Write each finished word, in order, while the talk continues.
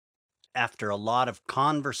after a lot of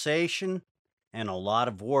conversation and a lot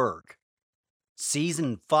of work.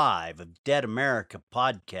 Season 5 of Dead America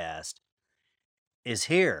Podcast is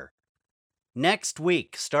here. Next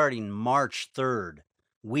week, starting March 3rd,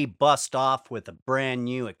 we bust off with a brand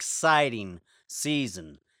new, exciting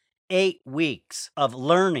season. 8 weeks of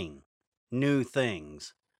learning new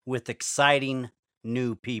things with exciting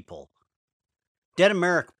new people. Dead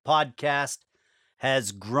America Podcast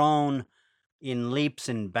has grown in leaps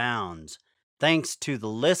and bounds, thanks to the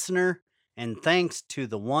listener and thanks to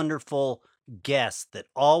the wonderful guests that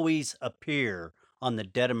always appear on the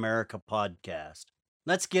Dead America Podcast.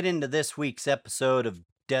 Let's get into this week's episode of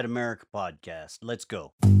Dead America Podcast. Let's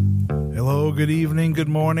go. Hello, good evening, good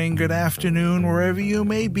morning, good afternoon, wherever you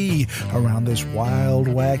may be around this wild,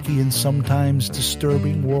 wacky, and sometimes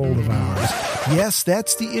disturbing world of ours. Yes,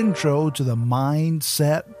 that's the intro to the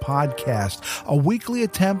Mindset Podcast, a weekly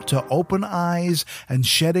attempt to open eyes and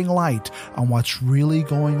shedding light on what's really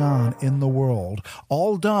going on in the world,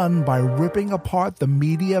 all done by ripping apart the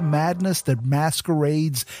media madness that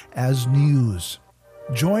masquerades as news.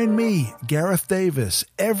 Join me, Gareth Davis,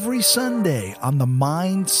 every Sunday on the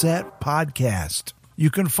Mindset Podcast. You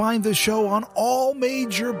can find the show on all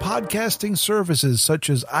major podcasting services such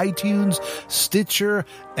as iTunes, Stitcher,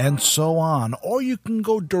 and so on. Or you can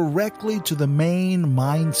go directly to the main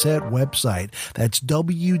Mindset website. That's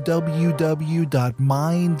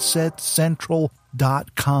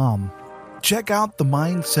www.mindsetcentral.com. Check out the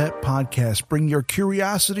Mindset Podcast. Bring your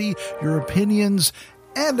curiosity, your opinions,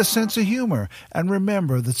 and a sense of humor. And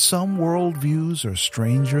remember that some worldviews are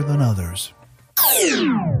stranger than others.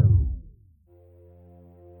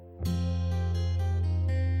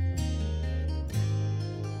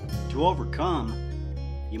 To overcome,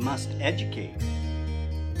 you must educate.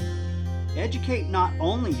 Educate not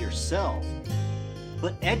only yourself,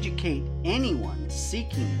 but educate anyone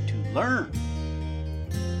seeking to learn.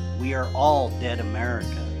 We are all Dead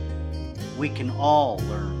America. We can all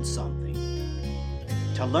learn something.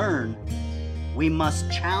 To learn, we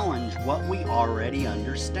must challenge what we already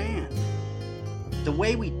understand. The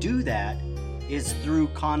way we do that is through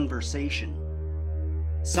conversation.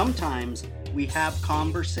 Sometimes we have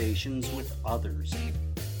conversations with others.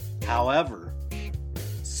 However,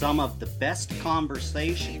 some of the best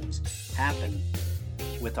conversations happen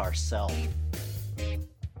with ourselves.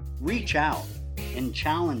 Reach out and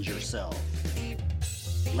challenge yourself.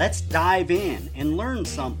 Let's dive in and learn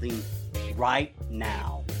something right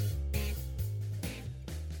now.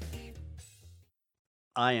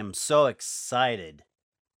 I am so excited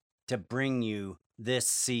to bring you this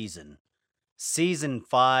season, Season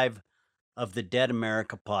 5 of the Dead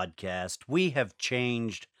America Podcast. We have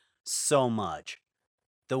changed so much.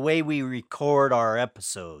 The way we record our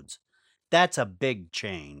episodes, that's a big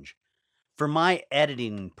change. For my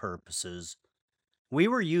editing purposes, we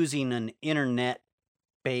were using an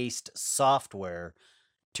internet-based software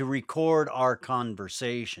to record our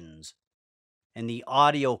conversations, and the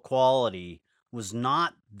audio quality was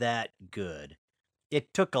not that good.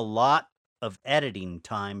 It took a lot of editing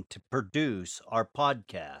time to produce our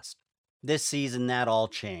podcast. This season, that all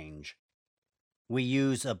changed. We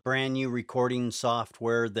use a brand new recording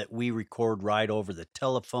software that we record right over the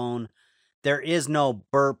telephone. There is no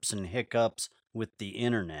burps and hiccups with the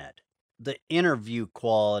internet. The interview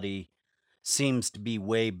quality seems to be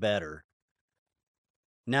way better.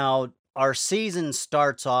 Now, our season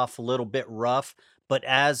starts off a little bit rough, but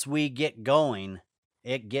as we get going,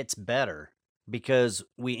 it gets better because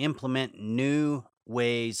we implement new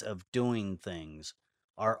ways of doing things.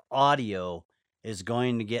 Our audio is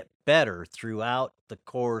going to get better throughout the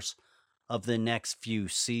course of the next few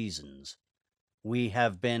seasons. We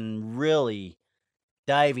have been really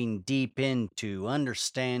diving deep into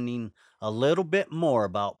understanding a little bit more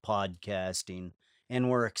about podcasting, and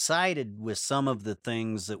we're excited with some of the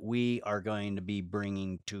things that we are going to be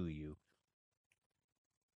bringing to you.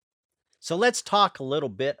 So let's talk a little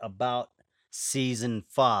bit about Season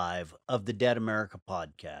 5 of the Dead America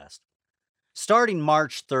Podcast. Starting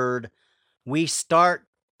March 3rd, we start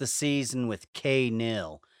the season with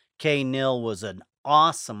K-Nil. K-Nil was an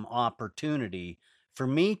awesome opportunity for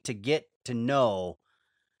me to get to know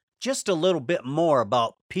just a little bit more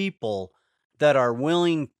about people that are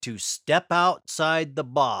willing to step outside the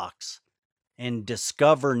box and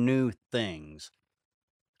discover new things.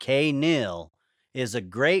 K-Nil is a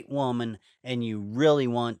great woman, and you really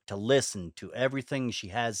want to listen to everything she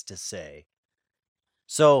has to say.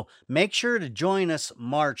 So make sure to join us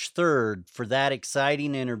March 3rd for that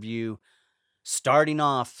exciting interview, starting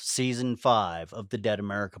off Season 5 of the Dead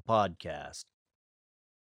America Podcast.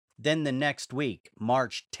 Then the next week,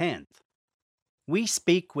 March 10th, we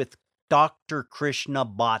speak with Dr. Krishna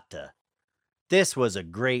Bhatta. This was a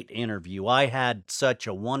great interview. I had such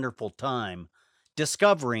a wonderful time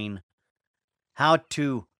discovering how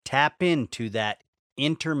to tap into that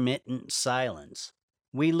intermittent silence.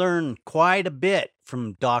 We learned quite a bit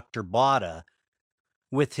from Dr. Bhatta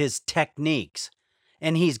with his techniques,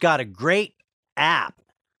 and he's got a great app.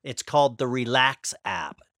 It's called the Relax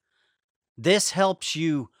app. This helps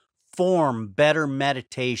you form better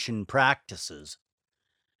meditation practices.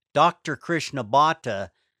 Dr. Krishna Bhatta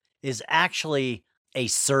is actually a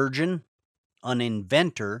surgeon, an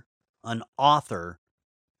inventor, an author,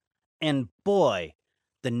 and boy,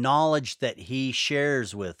 the knowledge that he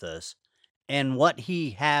shares with us and what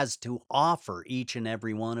he has to offer each and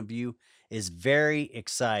every one of you is very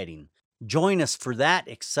exciting. Join us for that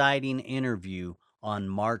exciting interview on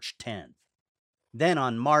March 10th. Then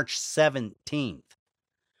on March 17th,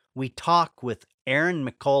 we talk with Aaron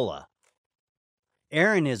McCullough.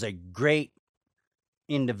 Aaron is a great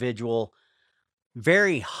individual,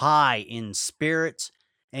 very high in spirits,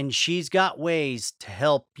 and she's got ways to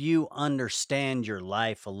help you understand your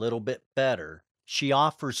life a little bit better. She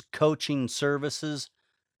offers coaching services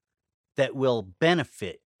that will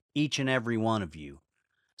benefit each and every one of you.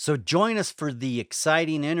 So join us for the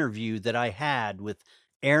exciting interview that I had with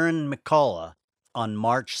Aaron McCullough on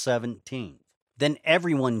March 17th. Then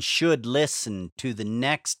everyone should listen to the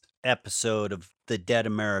next episode of the Dead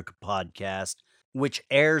America podcast, which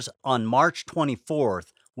airs on March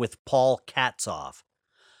 24th with Paul Katzoff.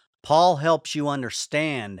 Paul helps you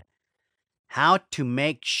understand how to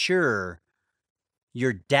make sure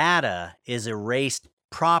your data is erased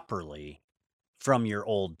properly from your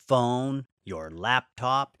old phone, your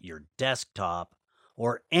laptop, your desktop,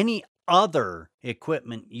 or any other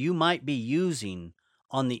equipment you might be using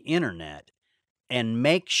on the internet, and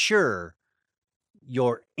make sure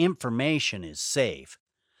your information is safe.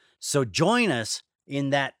 So join us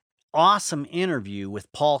in that awesome interview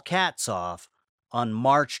with Paul Katzoff on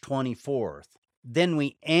March 24th. Then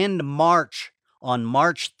we end March on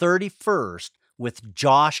March 31st with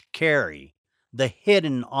Josh Carey, the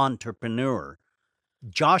hidden entrepreneur.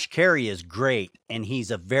 Josh Carey is great, and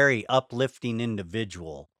he's a very uplifting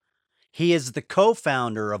individual. He is the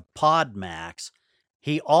co-founder of PodMax.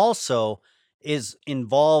 He also is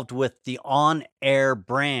involved with the On Air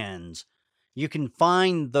brands. You can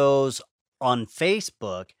find those on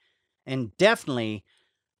Facebook, and definitely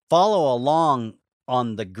follow along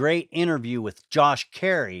on the great interview with Josh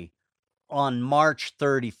Carey on March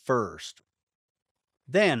 31st.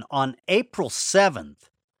 Then on April 7th,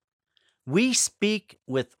 we speak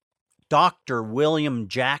with Dr. William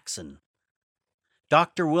Jackson.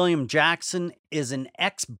 Dr. William Jackson is an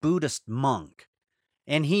ex-Buddhist monk,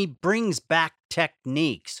 and he brings back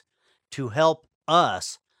techniques to help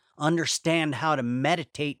us understand how to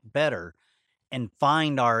meditate better and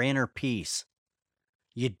find our inner peace.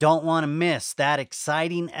 You don't want to miss that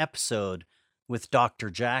exciting episode with Dr.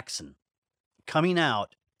 Jackson, coming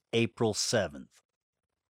out April 7th.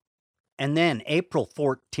 And then April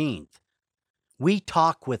 14th, we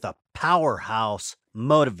talk with a powerhouse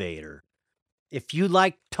motivator. If you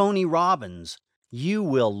like Tony Robbins, you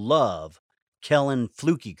will love Kellen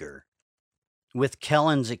Flukiger. With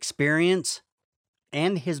Kellen's experience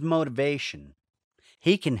and his motivation,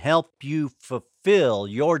 he can help you fulfill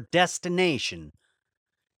your destination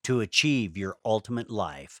to achieve your ultimate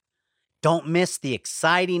life. Don't miss the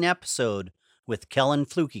exciting episode with Kellen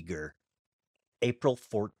Flukiger, April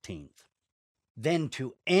 14th. Then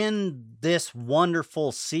to end this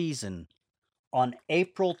wonderful season, on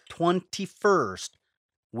April 21st,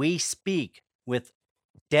 we speak with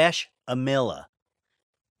Desh Amila.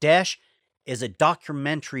 Desh is a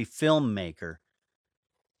documentary filmmaker,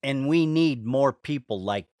 and we need more people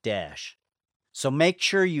like Desh. So make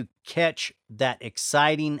sure you catch that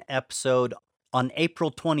exciting episode on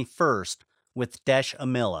April 21st with Desh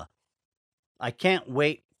Amila. I can't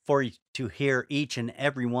wait for you to hear each and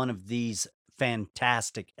every one of these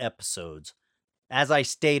fantastic episodes. As I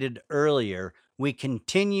stated earlier, we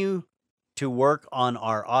continue to work on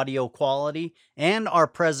our audio quality and our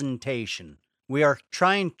presentation. We are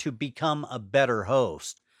trying to become a better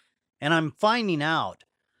host. And I'm finding out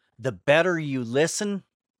the better you listen,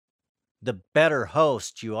 the better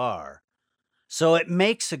host you are. So it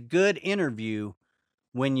makes a good interview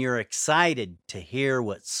when you're excited to hear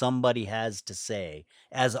what somebody has to say,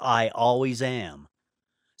 as I always am.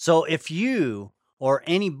 So if you or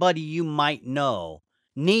anybody you might know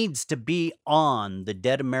needs to be on the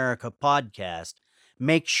Dead America podcast,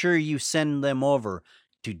 make sure you send them over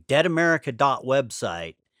to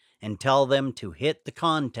deadamerica.website and tell them to hit the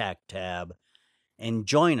contact tab and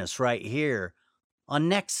join us right here on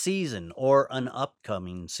next season or an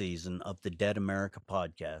upcoming season of the Dead America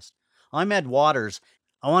podcast. I'm Ed Waters.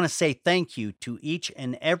 I want to say thank you to each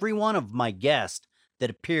and every one of my guests that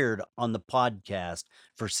appeared on the podcast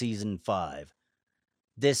for season 5.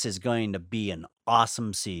 This is going to be an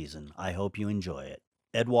awesome season. I hope you enjoy it.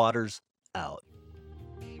 Ed Waters, out.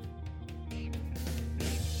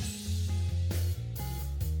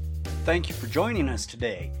 Thank you for joining us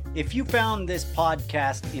today. If you found this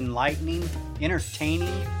podcast enlightening,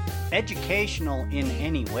 entertaining, educational in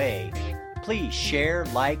any way, please share,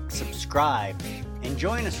 like, subscribe, and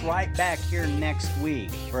join us right back here next week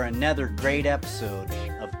for another great episode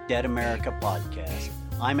of Dead America Podcast.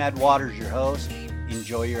 I'm Ed Waters, your host.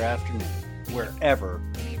 Enjoy your afternoon, wherever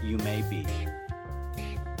you may be.